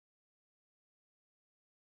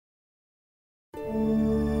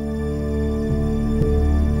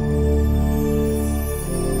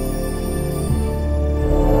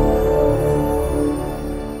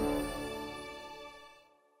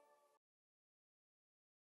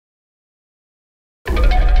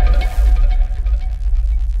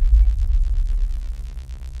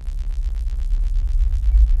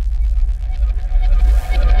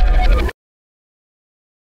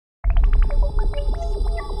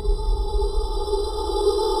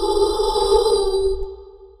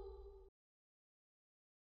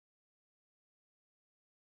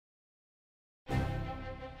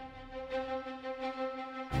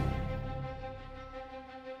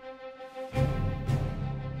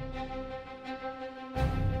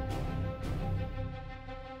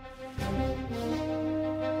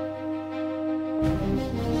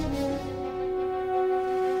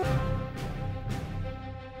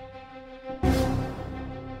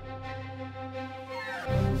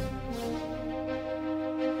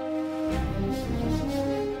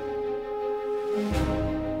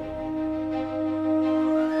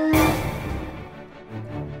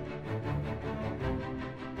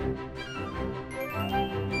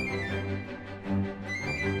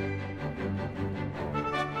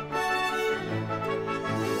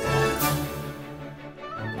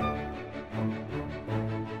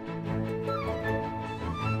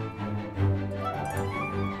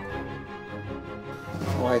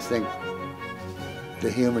Well, I think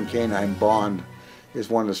the human-canine bond is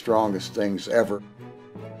one of the strongest things ever.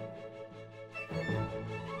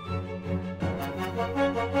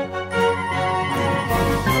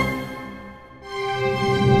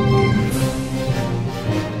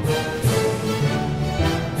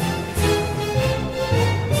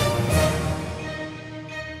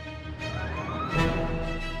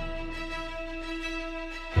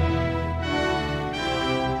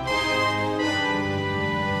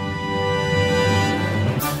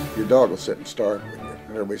 Your dog will sit and starve with you.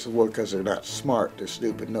 And everybody says, well, because they're not smart, they're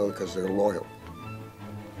stupid. No, because they're loyal.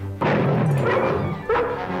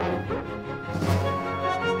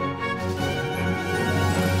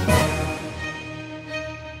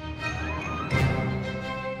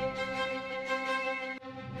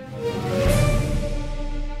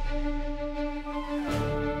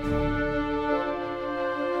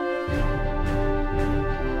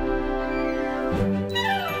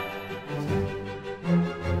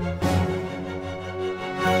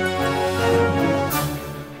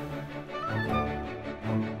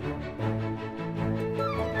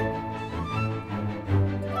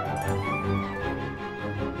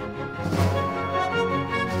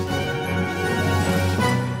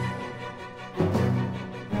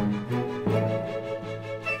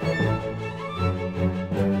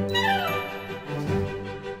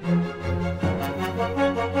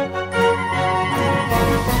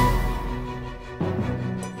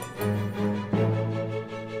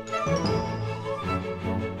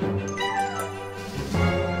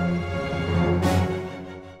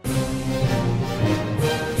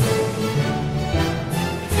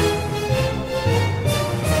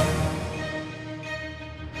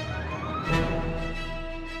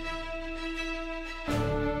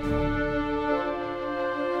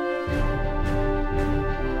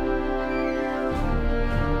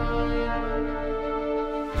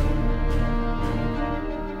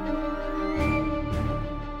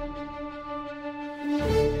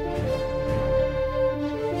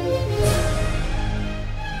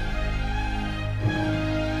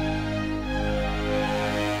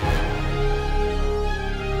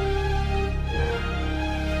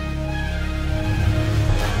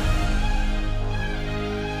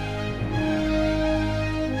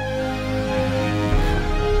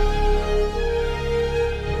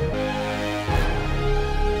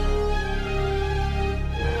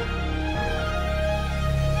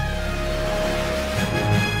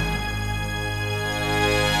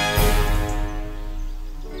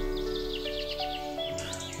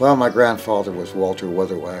 Well, my grandfather was Walter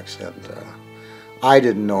Weatherwax, and I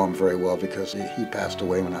didn't know him very well because he passed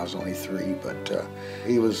away when I was only 3, but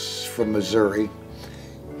he was from Missouri.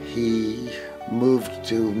 He moved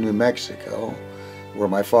to New Mexico, where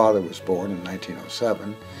my father was born in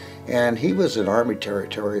 1907, and he was an Army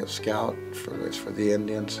Territorial Scout for the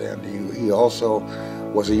Indians, and he also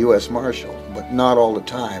was a U.S. Marshal, but not all the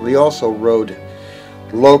time. He also rode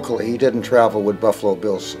locally. He didn't travel with Buffalo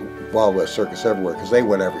Bill's Wild West Circus everywhere because they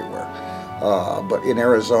went everywhere. But in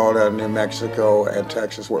Arizona, New Mexico, and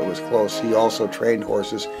Texas, where it was close, he also trained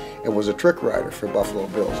horses and was a trick rider for Buffalo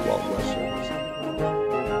Bill's Wild West Circus.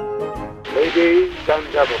 Ladies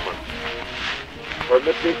and gentlemen,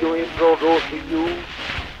 permit me to introduce to you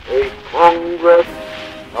a Congress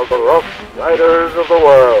of the Rough Riders. Spiders of the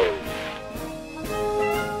world.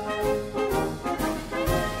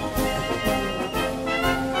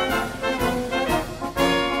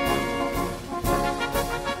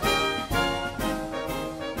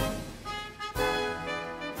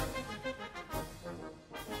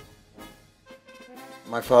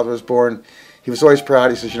 My father was born, he was always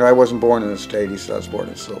proud. He says, you know, I wasn't born in a state. He said, I was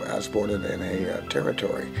born in a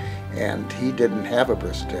territory. And he didn't have a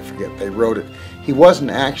birth certificate. They wrote it. He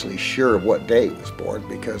wasn't actually sure of what day he was born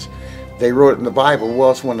because they wrote it in the Bible.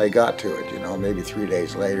 Well, it's when they got to it, you know, maybe 3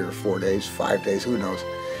 days later, 4 days, 5 days, who knows.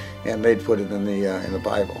 And they'd put it in the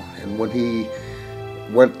Bible. And when he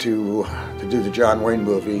went to do the John Wayne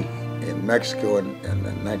movie in Mexico in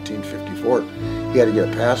 1954, he had to get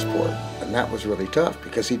a passport. And that was really tough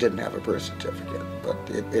because he didn't have a birth certificate, but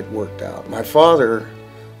it worked out. My father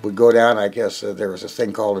would go down, I guess there was a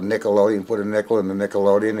thing called a Nickelodeon, put a nickel in the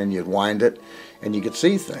Nickelodeon and you'd wind it and you could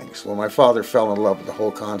see things. Well, my father fell in love with the whole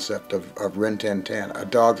concept of Rin Tin Tin, a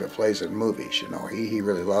dog that plays in movies, you know. He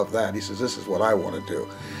really loved that. He says, this is what I want to do.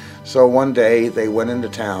 So one day they went into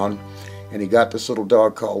town and he got this little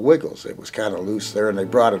dog called Wiggles. It was kind of loose there and they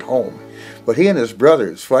brought it home. But he and his brother,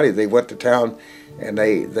 it's funny, they went to town and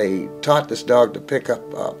they taught this dog to pick up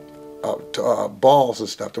balls and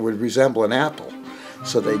stuff that would resemble an apple.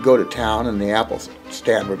 So they'd go to town and the apple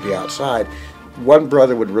stand would be outside. One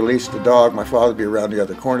brother would release the dog, my father would be around the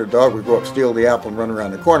other corner, the dog would go up, steal the apple and run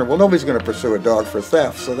around the corner. Well, nobody's going to pursue a dog for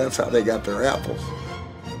theft, so that's how they got their apples.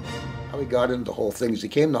 How he got into the whole thing is he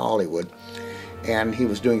came to Hollywood and he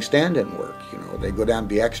was doing stand-in work. You know, they'd go down and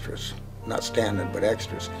be extras. Not stand-in, but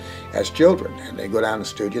extras, as children. And they'd go down to the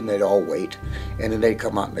studio and they'd all wait, and then they'd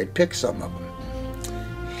come out and they'd pick some of them.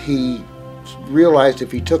 He realized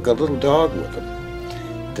if he took a little dog with him,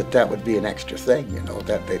 that would be an extra thing, you know,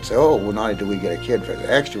 that they'd say, oh, well, not only do we get a kid for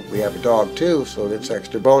the extra, we have a dog too, so that's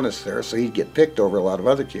extra bonus there. So he'd get picked over a lot of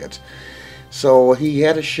other kids. So he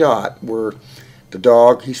had a shot where the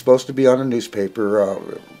dog, he's supposed to be on a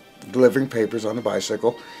newspaper, delivering papers on a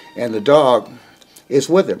bicycle, and the dog is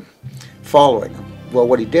with him, following him. Well,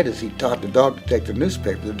 what he did is he taught the dog to take the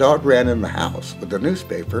newspaper. The dog ran in the house with the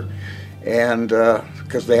newspaper, and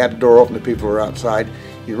because they had the door open, the people were outside.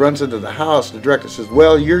 He runs into the house. The director says,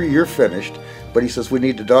 well, you're finished, but he says, we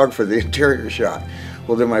need the dog for the interior shot.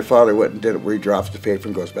 Well, then my father went and did it where he drops the paper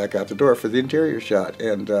and goes back out the door for the interior shot.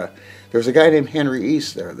 And there was a guy named Henry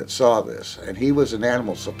East there that saw this, and he was an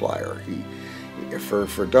animal supplier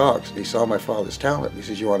for dogs. And he saw my father's talent. He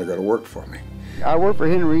says, you want to go to work for me? I worked for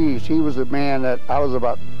Henry East. He was a man that, I was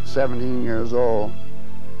about 17 years old,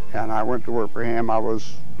 and I went to work for him. I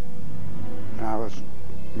was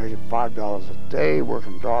making $5 a day,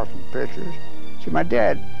 working dogs and pictures. See, my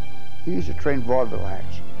dad, he used to train Bob Weatherwax,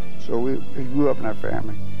 so we grew up in that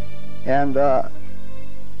family. And $5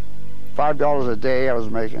 a day I was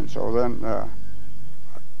making, so then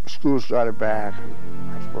school started back, and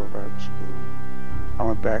I was supposed to go back to school. I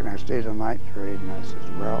went back and I stayed in ninth grade, and I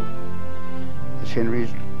said, well, this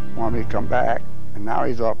Henry's wanted me to come back, and now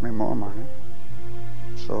he's offering me more money.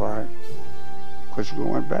 So I quit school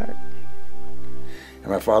and went back. And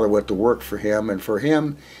my father went to work for him, and for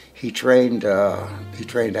him, he trained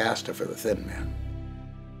Asta for the Thin Man.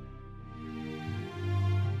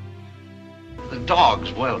 The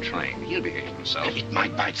dog's well trained. He'll behave himself. It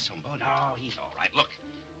might bite somebody. No, he's all right. Look,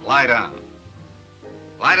 lie down.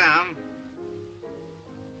 Lie down.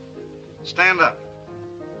 Stand up.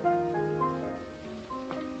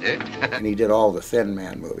 And he did all the Thin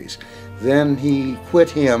Man movies. Then he quit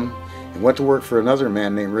him and went to work for another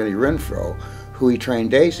man named Rennie Renfro, who he trained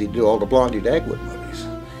Daisy to do all the Blondie Dagwood movies.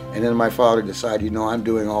 And then my father decided, you know, I'm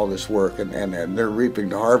doing all this work and they're reaping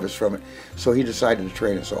the harvest from it. So he decided to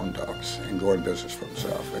train his own dogs and go in business for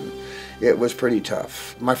himself. And it was pretty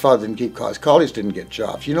tough. My father didn't keep collies. Collies didn't get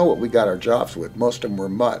jobs. You know what we got our jobs with? Most of them were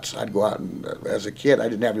mutts. I'd go out and, as a kid, I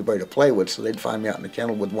didn't have anybody to play with, so they'd find me out in the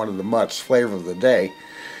kennel with one of the mutts, flavor of the day.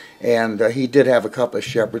 And he did have a couple of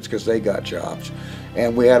shepherds because they got jobs.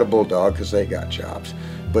 And we had a bulldog because they got jobs.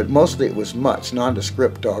 But mostly it was mutts.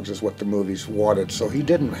 Nondescript dogs is what the movies wanted. So he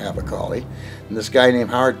didn't have a collie. And this guy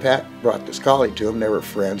named Howard Pat brought this collie to him. They were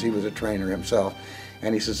friends. He was a trainer himself.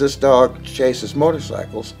 And he says, this dog chases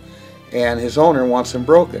motorcycles, and his owner wants him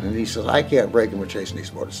broken. And he says, I can't break him with chasing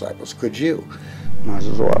these motorcycles. Could you? And I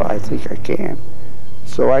says, well, I think I can.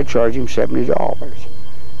 So I charged him $70.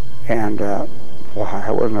 And well,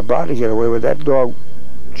 I wasn't about to get away with that dog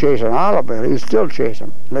chasing Oliver. He was still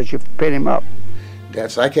chasing, unless you pin him up.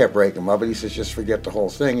 Dad said, I can't break him up. And he says, just forget the whole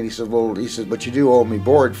thing. And he said, well, but you do owe me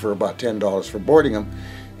board for about $10 for boarding him.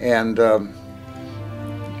 And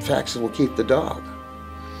in fact, said, we'll keep the dog.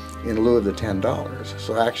 in lieu of the $10.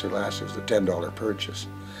 So actually Lassie was a $10 purchase.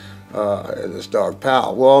 This dog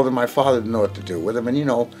Pal. Well, then my father didn't know what to do with him, and you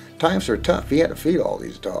know, times were tough. He had to feed all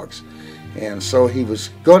these dogs. And so he was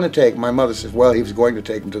going to take, my mother said, well, he was going to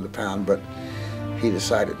take him to the pound, but he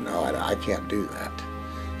decided, no, I can't do that.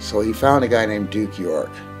 So he found a guy named Duke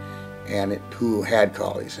York, who had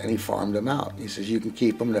collies, and he farmed them out. He says, you can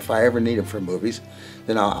keep them, and if I ever need them for movies,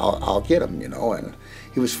 then I'll get them, you know. And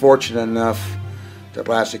he was fortunate enough that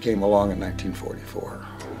Lassie came along in 1944.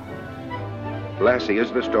 Lassie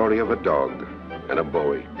is the story of a dog and a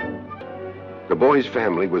boy. The boy's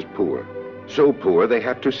family was poor. So poor they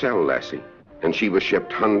had to sell Lassie, and she was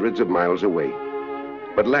shipped hundreds of miles away.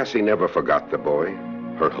 But Lassie never forgot the boy,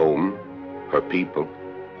 her home, her people.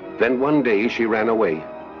 Then one day she ran away.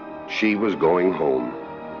 She was going home.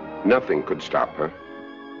 Nothing could stop her.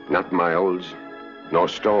 Not miles, nor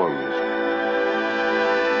storms,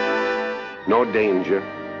 nor danger,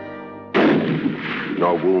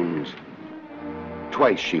 nor wounds.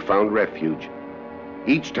 Twice she found refuge.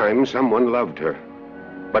 Each time someone loved her,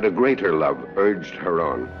 but a greater love urged her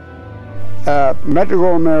on.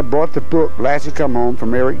 Metro-Goldwyn-Mayer bought the book, Lassie Come Home,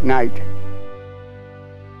 from Eric Knight.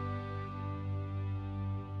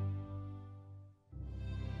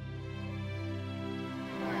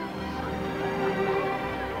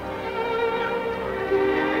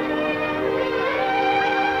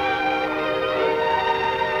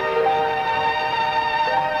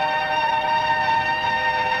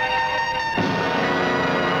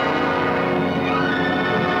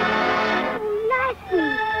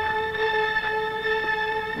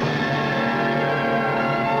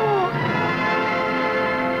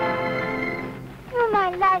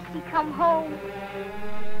 Lassie, come home.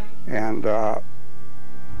 And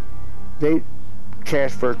they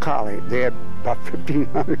cast for a collie. They had about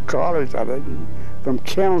 1,500 collies out of it, from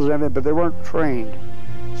kennels and everything, but they weren't trained.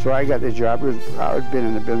 So I got the job. I had been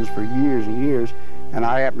in the business for years and years, and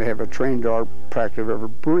I happened to have a trained dog practice of every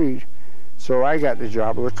breed. So I got the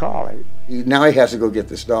job of a collie. Now he has to go get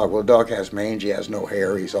this dog. Well, the dog has mange, he has no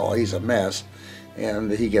hair, he's a mess.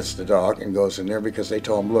 And he gets the dog and goes in there because they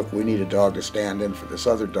told him, look, we need a dog to stand in for this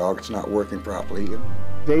other dog. It's not working properly.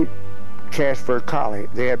 They cast for a collie.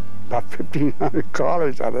 They had about 1,500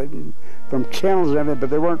 collies out of it, from kennels and everything, but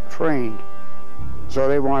they weren't trained. So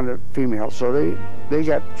they wanted a female. So they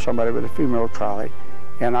got somebody with a female collie,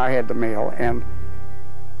 and I had the male. And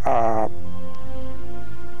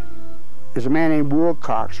there's a man named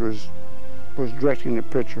Wilcox was directing the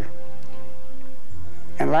picture.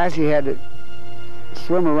 And Lassie had to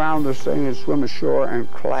swim around this thing and swim ashore and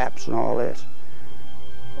collapse and all this.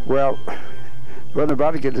 Well, wasn't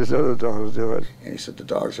about to get this other dog to do it. And he said, the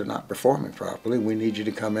dogs are not performing properly. We need you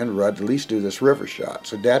to come in, Rudd, at least do this river shot.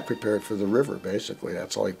 So Dad prepared for the river, basically.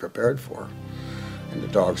 That's all he prepared for. And the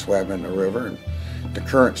dog swam in the river, and the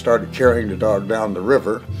current started carrying the dog down the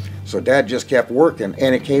river. So Dad just kept working,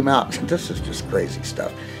 and it came out. This is just crazy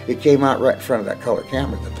stuff. It came out right in front of that color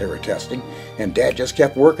camera that they were testing, and Dad just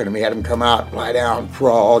kept working him. He had him come out, lie down,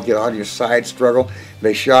 crawl, get on your side, struggle.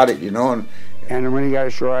 They shot it, you know. And when he got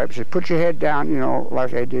ashore, I said, put your head down, you know,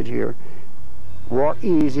 like I did here. Walk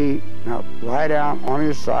easy. Now lie down on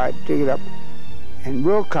your side, dig it up. And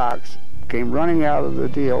Wilcox came running out of the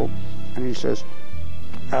deal, and he says,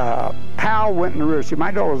 Pal went in the river. See,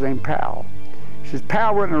 my dog was named Pal. He says,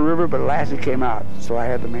 Pal went in the river, but Lassie came out. So I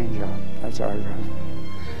had the main job. That's how I got it.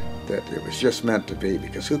 That it was just meant to be,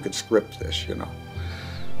 because who could script this, you know?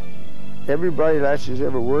 Everybody Lassie's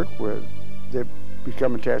ever worked with, they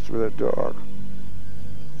become attached with a dog.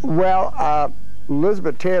 Well,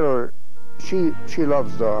 Elizabeth Taylor, she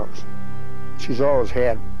loves dogs. She's always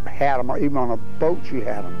had them. Even on a boat she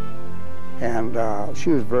had them. And she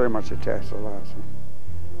was very much attached to Lassie.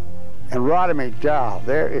 And Roddy McDowell,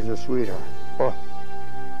 there is a sweetheart. Oh,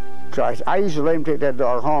 Christ, I used to let him take that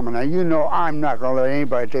dog home, and now you know I'm not going to let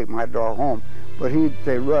anybody take my dog home. But he'd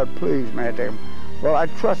say, Rod, please, man, take him. Well, I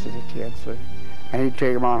trusted the kid, see? And he'd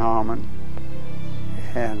take him on home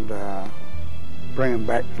and bring him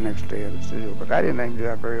back the next day to the studio. But I didn't let him do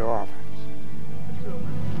that very often.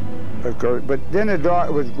 But then the dog,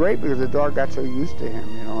 it was great because the dog got so used to him,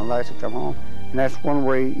 you know, and Lassie come home. And that's one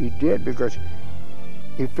way he did, because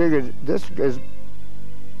he figured this is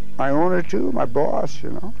my owner too, my boss,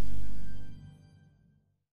 you know.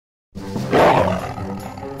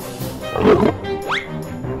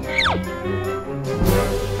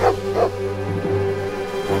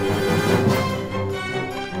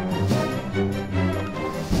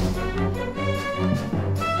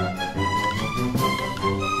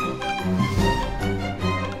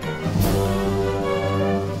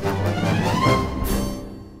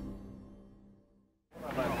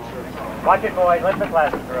 Watch it, boys. Let the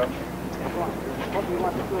Lassie through. What do you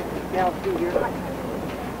want to do with the gals do here?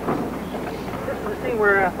 This is the scene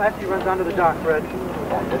where Lassie runs onto the dock, Fred.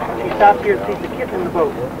 She stops here and sees the kitten in the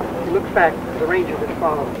boat. She looks back to the Ranger that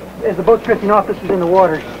follows. As the boat's drifting off, this is in the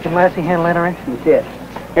water. Can Lassie handle that, all right? She did.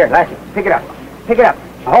 Here, Lassie, pick it up. Pick it up.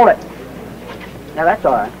 Now hold it. Now that's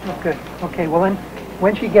all right. That's good. Okay, well then,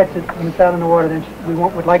 when she gets it and it's out in the water, then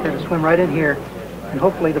we'd like her to swim right in here, and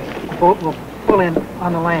hopefully the boat will pull in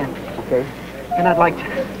on the land. Okay. And I'd like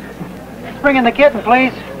to bring in the kitten,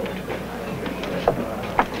 please.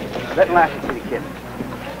 Let Lassie see the kitten.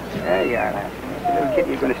 There you are, Lassie. The little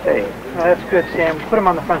kitten, you're going to stay. Oh, that's good, Sam. Put him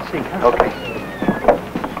on the front seat. Huh? Okay.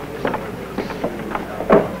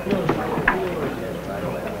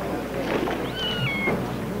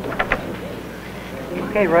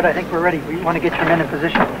 Okay, Rudd, I think we're ready. We want to get your men in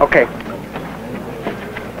position. Okay.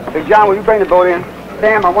 Hey, John, will you bring the boat in?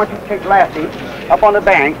 Sam, I want you to take Lassie up on the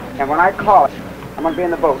bank, and when I call it, I'm going to be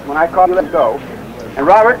in the boat. When I call you, let go. And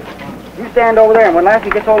Robert, you stand over there, and when Lassie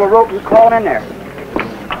gets hold of the rope, you crawl in there.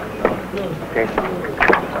 Okay.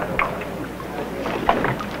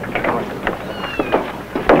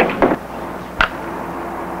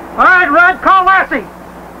 All right, Rudd, call Lassie.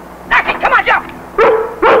 Lassie, come on, jump!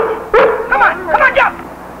 Come on, jump!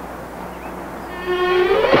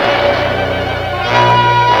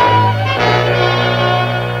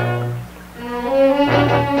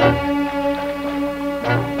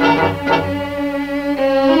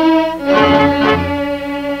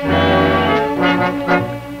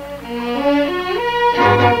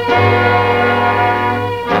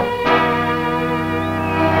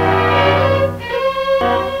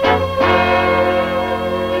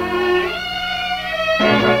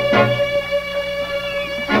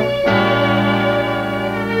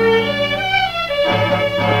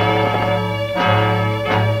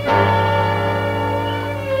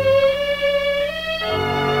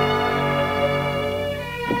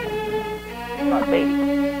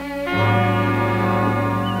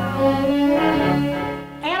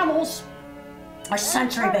 Animals are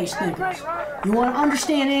sensory-based thinkers. You want to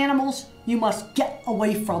understand animals, you must get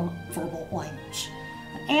away from verbal language.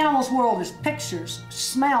 An animal's world is pictures,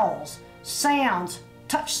 smells, sounds,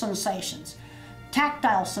 touch sensations,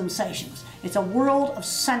 tactile sensations. It's a world of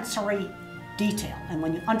sensory detail. And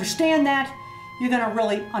when you understand that, you're going to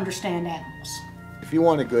really understand animals. If you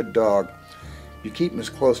want a good dog, you keep him as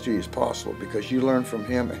close to you as possible because you learn from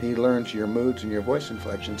him and he learns your moods and your voice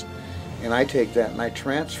inflections. And I take that and I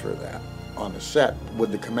transfer that on the set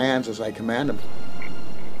with the commands as I command them.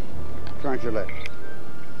 Front your leg.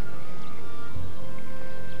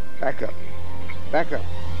 Back up. Back up.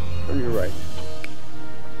 Turn your right.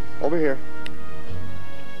 Over here.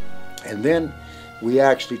 And then we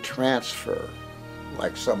actually transfer.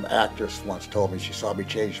 Like some actress once told me, she saw me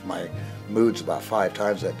change my moods about 5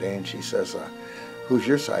 times that day, and she says, who's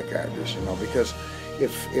your psychiatrist? You know, because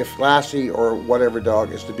if Lassie or whatever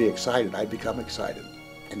dog is to be excited, I become excited.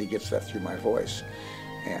 And he gets that through my voice.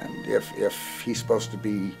 And if he's supposed to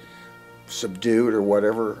be subdued or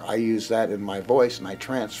whatever, I use that in my voice, and I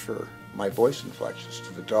transfer my voice inflections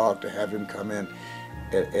to the dog to have him come in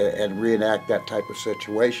and reenact that type of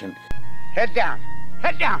situation. Head down.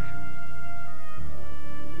 Head down.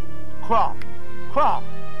 Crawl. Crawl.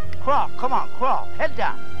 Crawl. Come on, crawl. Head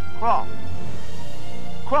down. Crawl.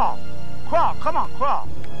 Crawl. Crawl. Come on, crawl.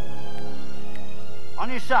 On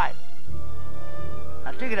your side.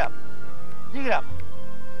 Now dig it up. Dig it up.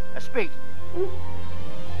 Now speak.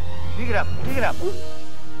 Dig it up. Dig it up.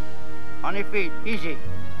 On your feet. Easy.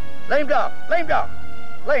 Lame dog. Lame dog.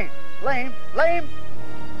 Lame. Lame. Lame.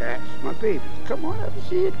 That's my baby. Come on up and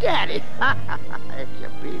see your daddy. That's your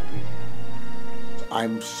baby.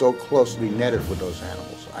 I'm so closely netted with those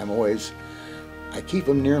animals. I keep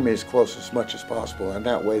them near me as much as possible, and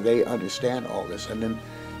that way they understand all this. And then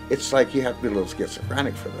it's like you have to be a little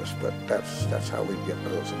schizophrenic for this, but that's how we get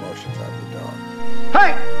those emotions out of the dog.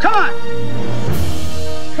 Hey, come on!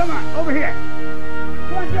 Come on, over here.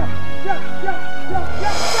 Come on, jump, jump, jump, jump,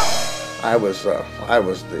 jump, jump. I was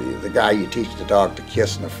the guy you teach the dog to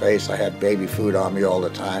kiss in the face. I had baby food on me all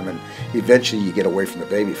the time, and eventually you get away from the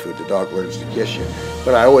baby food. The dog learns to kiss you.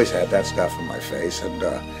 But I always had that stuff in my face, and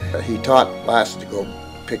he taught Lassie to go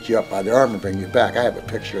pick you up by the arm and bring you back. I have a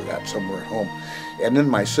picture of that somewhere at home. And then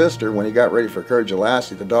my sister, when he got ready for Courage of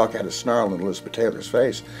Lassie, the dog had a snarl in Elizabeth Taylor's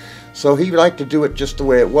face. So he liked to do it just the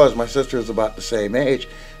way it was. My sister was about the same age,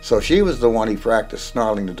 so she was the one he practiced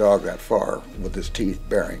snarling the dog that far with his teeth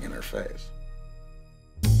baring in her face.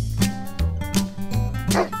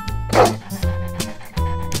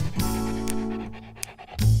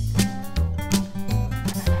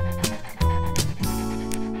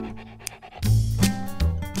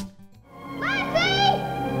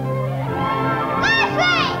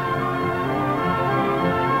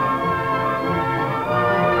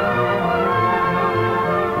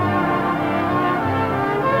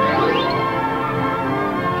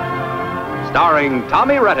 starring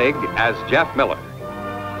Tommy Rettig as Jeff Miller,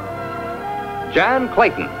 Jan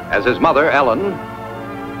Clayton as his mother, Ellen,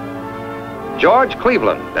 George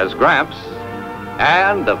Cleveland as Gramps,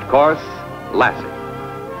 and, of course, Lassie.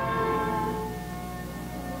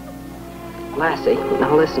 Lassie,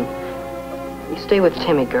 now listen. You stay with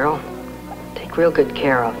Timmy, girl. Take real good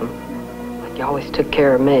care of him, like you always took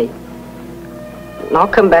care of me. And I'll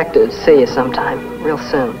come back to see you sometime, real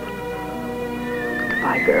soon.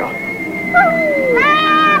 Goodbye, girl.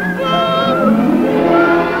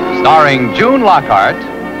 Starring June Lockhart,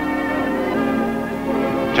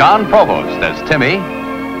 John Provost as Timmy,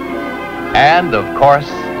 and, of course,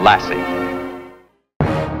 Lassie.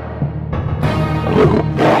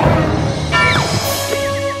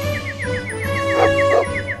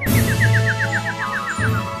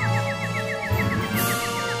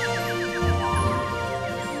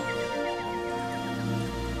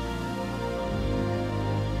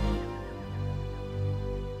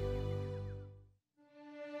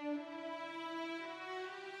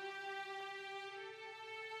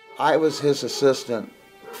 I was his assistant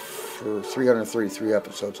for 333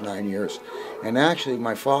 episodes, 9 years. And actually,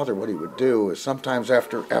 my father, what he would do is sometimes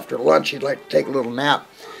after lunch, he'd like to take a little nap.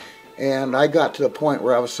 And I got to the point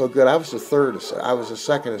where I was so good, I was the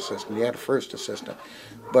second assistant. He had a first assistant.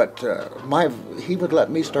 But he would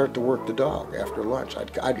let me start to work the dog after lunch.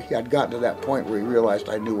 I'd gotten to that point where he realized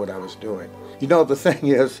I knew what I was doing. You know, the thing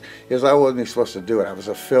is I wasn't supposed to do it. I was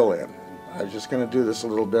a fill-in. I was just going to do this a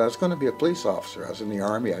little bit. I was going to be a police officer. I was in the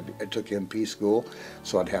Army. I took MP school,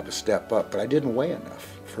 so I'd have to step up. But I didn't weigh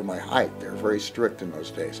enough for my height. They were very strict in those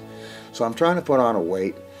days. So I'm trying to put on a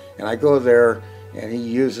weight, and I go there, and he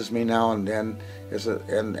uses me now and then.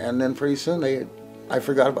 And then pretty soon I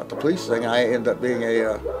forgot about the police thing. I end up being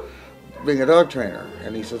a dog trainer.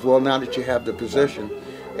 And he says, well, now that you have the position,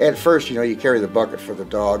 at first, you know, you carry the bucket for the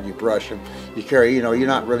dog, you brush him, you carry, you know, you're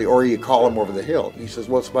not really, or you call him over the hill. And he says,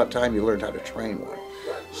 well, it's about time you learned how to train one.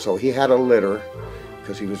 So he had a litter,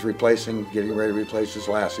 because he was getting ready to replace his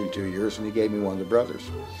Lassie in 2 years, and he gave me one of the brothers.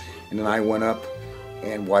 And then I went up,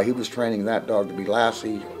 and while he was training that dog to be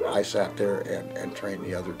Lassie, I sat there and trained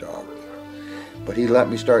the other dog. But he let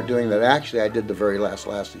me start doing that. Actually, I did the very last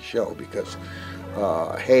Lassie show, because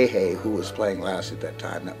Hey, who was playing Lassie at that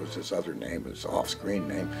time, that was his other name, his off-screen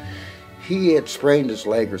name, he had sprained his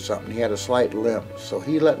leg or something. He had a slight limp, so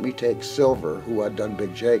he let me take Silver, who I'd done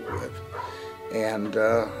Big Jake with, and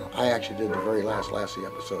I actually did the very last Lassie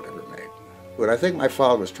episode ever made. But I think my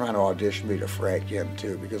father was trying to audition me to Frank in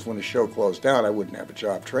too, because when the show closed down, I wouldn't have a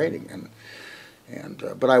job training,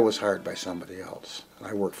 but I was hired by somebody else.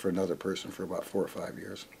 I worked for another person for about 4 or 5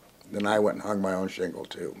 years. Then I went and hung my own shingle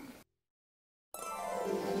too.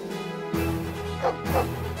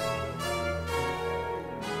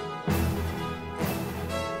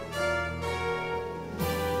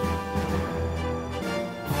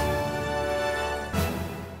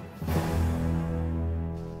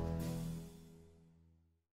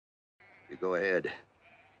 You go ahead.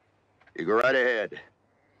 You go right ahead. If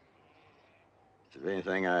there's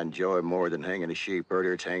anything I enjoy more than hanging a sheep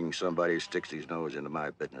herder, it's hanging somebody who sticks his nose into my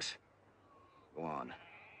business. Go on.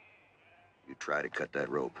 You try to cut that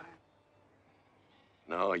rope.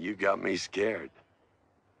 No, you got me scared.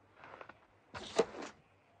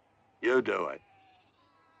 You do it.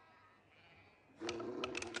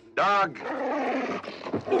 Dog! Get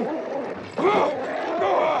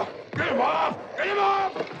him off! Get him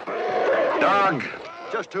off! Dog!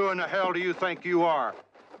 Just who in the hell do you think you are?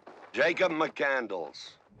 Jacob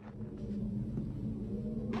McCandles.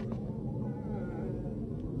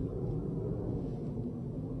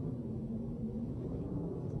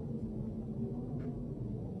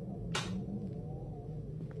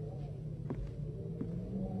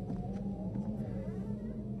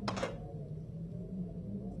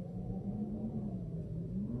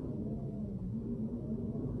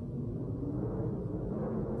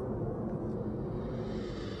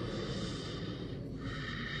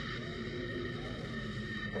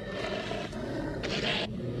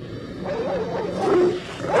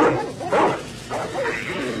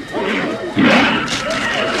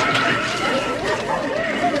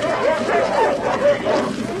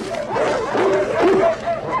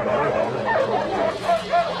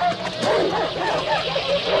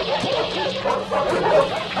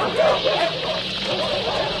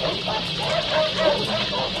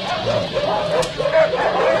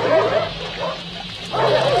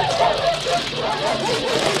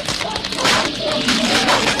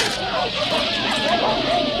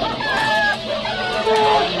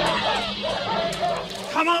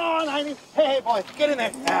 Come on, Ivy. Hey, boy, get in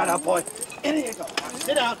there. Atta boy. In you go.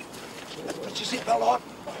 Sit down. Put your seatbelt on.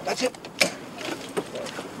 That's it.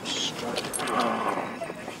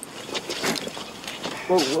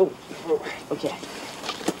 Whoa, whoa, whoa. Okay.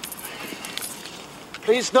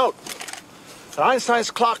 Please note that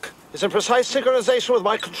Einstein's clock is in precise synchronization with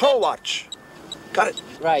my control watch. Got it?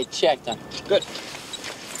 Right, check them. Good.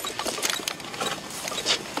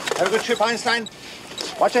 Have a good trip, Einstein.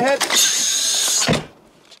 Watch ahead.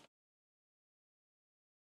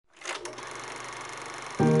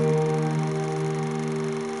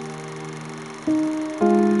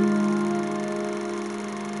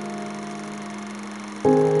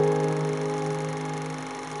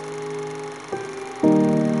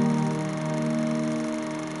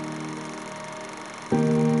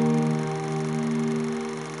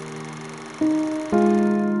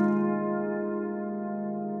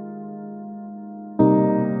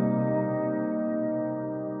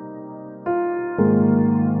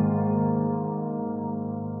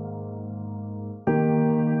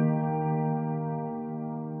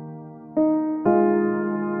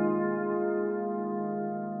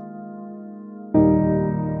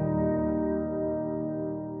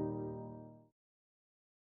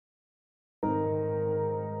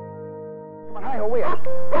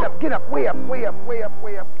 Get up, way up, way up, way up,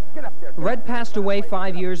 way up. Get up there. Red passed away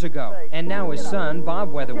 5 years ago, and now his son,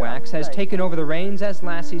 Bob Weatherwax, has taken over the reins as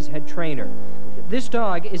Lassie's head trainer. This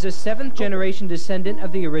dog is a 7th-generation descendant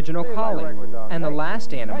of the original collie, and the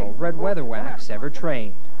last animal Red Weatherwax ever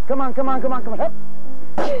trained. Come on, come on, come on, come on. Up.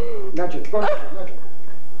 Nudge it, go, nudge it.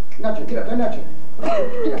 Nudge it, get up there, nudge it.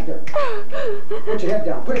 Get up there. Put your head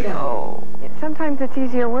down, put it down. Oh. Sometimes it's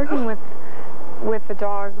easier working with the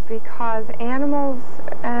dog because animals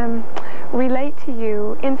relate to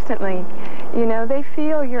you instantly. You know, they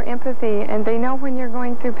feel your empathy and they know when you're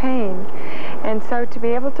going through pain. And so to be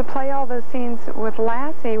able to play all those scenes with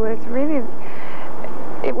Lassie was really,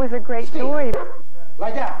 it was a great joy.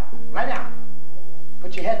 Lie down, lie down.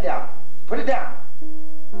 Put your head down, put it down.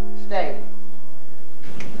 Stay.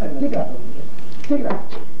 Dig it up, dig it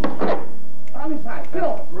up. On his side, get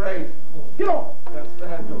on. Great. Get on. That's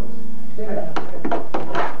fabulous. Dig it up.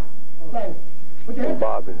 Stay. Well,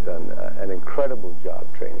 Bob has done an incredible job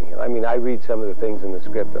training him. I mean, I read some of the things in the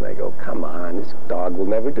script and I go, come on, this dog will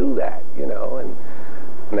never do that, you know, and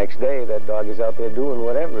the next day that dog is out there doing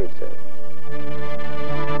whatever it says.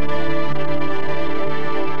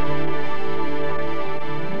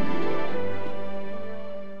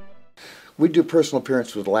 We'd do personal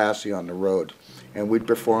appearances with Lassie on the road, and we'd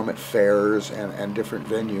perform at fairs and different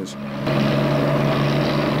venues.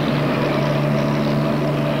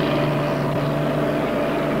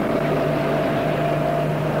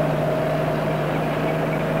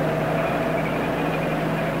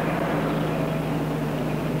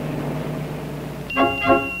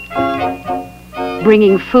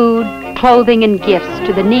 Bringing food, clothing, and gifts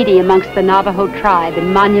to the needy amongst the Navajo tribe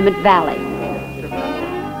in Monument Valley.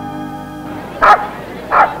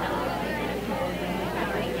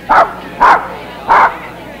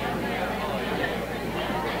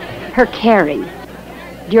 Her caring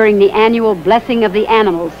during the annual Blessing of the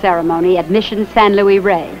Animals ceremony at Mission San Luis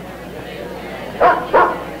Rey.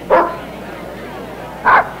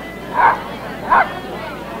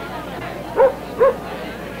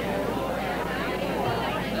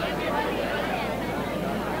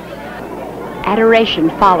 Adoration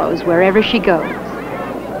follows wherever she goes.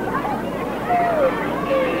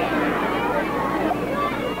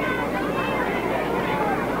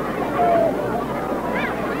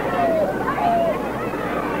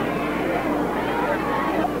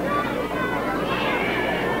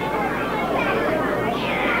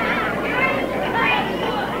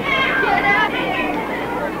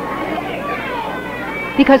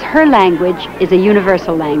 Because her language is a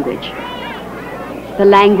universal language, the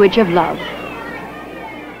language of love.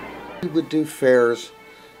 We would do fairs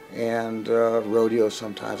and rodeos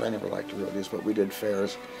sometimes. I never liked rodeos, but we did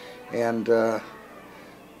fairs. And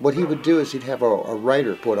what he would do is he'd have a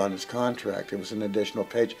writer put on his contract, it was an additional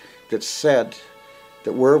page, that said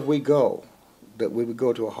that wherever we go, that we would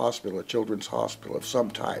go to a hospital, a children's hospital of some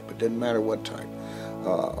type. It didn't matter what type,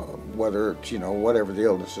 whether it's, you know, whatever the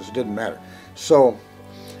illness is, it didn't matter. So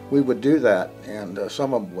we would do that, and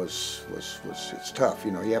some of them it's tough, you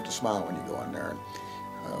know, you have to smile when you go in there. And,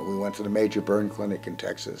 we went to the major burn clinic in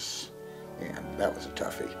Texas, and that was a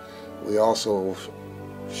toughie. We also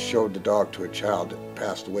showed the dog to a child that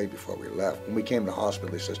passed away before we left. When we came to the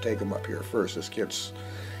hospital, he says, take him up here first.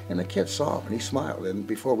 And the kid saw him, and he smiled, and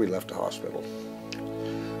before we left the hospital.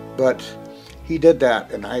 But he did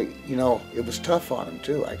that, and you know, it was tough on him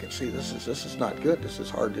too. I could see this is not good. This is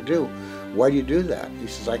hard to do. Why do you do that? He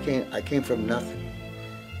says, I came from nothing.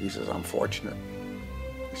 He says, I'm fortunate.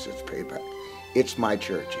 He says, payback. It's my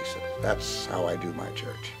church, he said. That's how I do my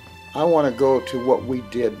church. I want to go to what we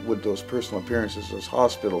did with those personal appearances, those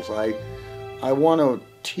hospitals. I want to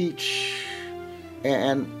teach,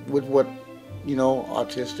 and with what, you know,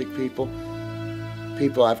 autistic people,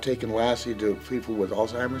 I've taken Lassie to people with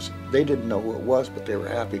Alzheimer's. They didn't know who it was, but they were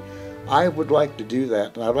happy. I would like to do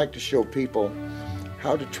that, and I'd like to show people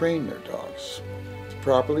how to train their dogs, to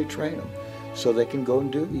properly train them, so they can go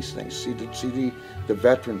and do these things. See the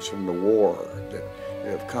veterans from the war that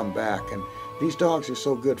have come back, and these dogs are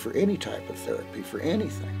so good for any type of therapy, for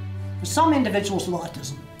anything. For some individuals with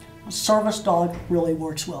autism, a service dog really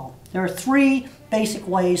works well. There are 3 basic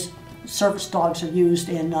ways service dogs are used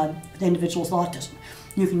in individuals with autism.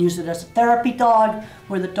 You can use it as a therapy dog,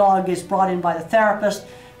 where the dog is brought in by the therapist,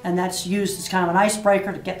 and that's used as kind of an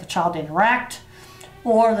icebreaker to get the child to interact.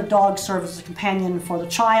 Or the dog serves as a companion for the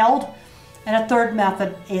child. And a third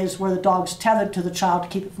method is where the dog's tethered to the child to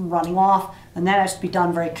keep it from running off, and that has to be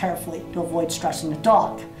done very carefully to avoid stressing the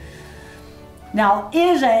dog. Now,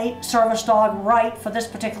 is a service dog right for this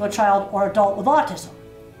particular child or adult with autism?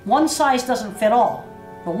 One size doesn't fit all.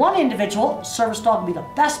 For one individual, a service dog would be the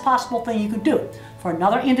best possible thing you could do. For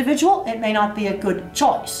another individual, it may not be a good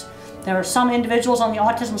choice. There are some individuals on the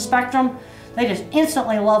autism spectrum, they just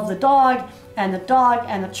instantly love the dog and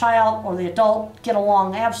the child or the adult get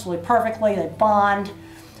along absolutely perfectly, they bond.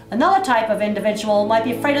 Another type of individual might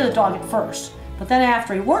be afraid of the dog at first, but then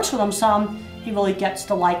after he works with him some, he really gets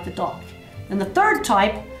to like the dog. And the third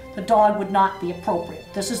type, the dog would not be appropriate.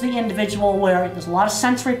 This is the individual where there's a lot of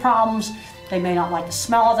sensory problems. They may not like the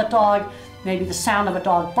smell of the dog, maybe the sound of a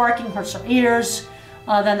dog barking hurts their ears,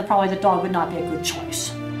 then probably the dog would not be a good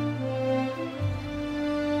choice.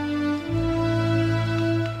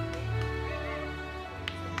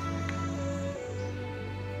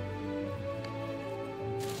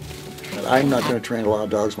 I'm not going to train a lot of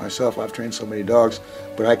dogs myself. I've trained so many dogs,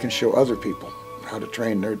 but I can show other people how to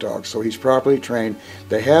train their dogs. So he's properly trained.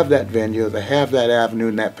 They have that venue, they have that avenue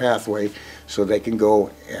and that pathway, so they can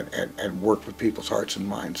go and work with people's hearts and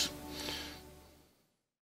minds.